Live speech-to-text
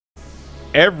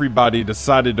Everybody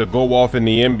decided to go off in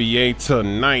the NBA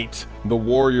tonight. The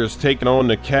Warriors taking on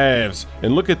the Cavs.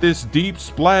 And look at this deep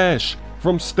splash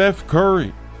from Steph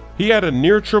Curry. He had a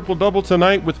near triple-double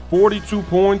tonight with 42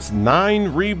 points,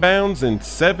 9 rebounds, and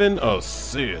 7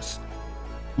 assists.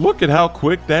 Look at how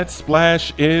quick that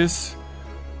splash is.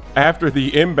 After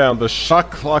the inbound, the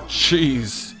shot clock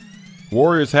cheese.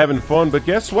 Warriors having fun, but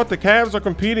guess what? The Cavs are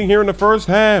competing here in the first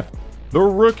half. The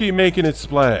rookie making it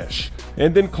splash.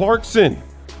 And then Clarkson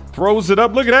throws it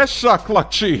up. Look at that shot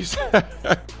clock cheese.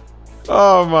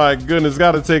 Oh my goodness,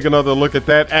 gotta take another look at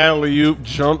that alley-oop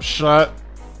jump shot.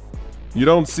 You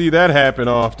don't see that happen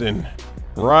often.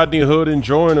 Rodney Hood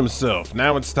enjoying himself.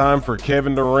 Now it's time for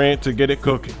Kevin Durant to get it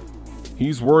cooking.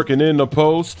 He's working in the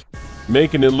post,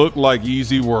 making it look like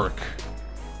easy work.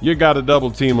 You gotta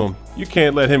double team him. You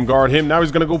can't let him guard him. Now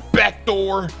he's gonna go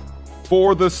backdoor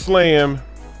for the slam.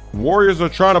 Warriors are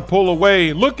trying to pull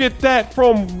away. Look at that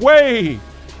from way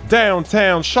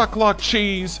downtown. Shot clock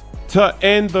cheese to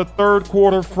end the third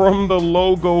quarter from the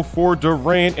logo for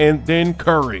Durant and then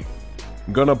Curry.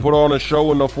 Gonna put on a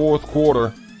show in the fourth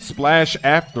quarter. Splash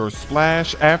after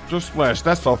splash after splash.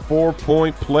 That's a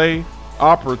 4-point play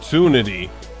opportunity.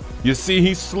 You see,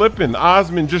 he's slipping.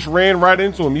 Osman just ran right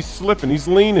into him. He's slipping. He's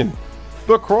leaning.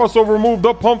 The crossover move,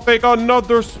 the pump fake,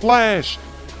 another splash.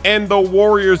 And the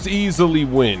Warriors easily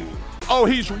win. Oh,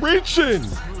 he's reaching.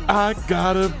 I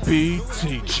gotta be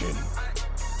teaching.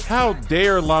 How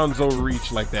dare Lonzo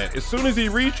reach like that? As soon as he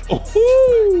reached, oh,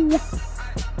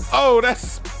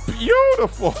 that's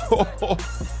beautiful.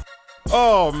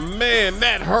 Oh man,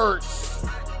 that hurts.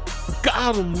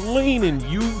 Got him leaning.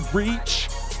 You reach,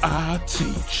 I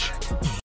teach.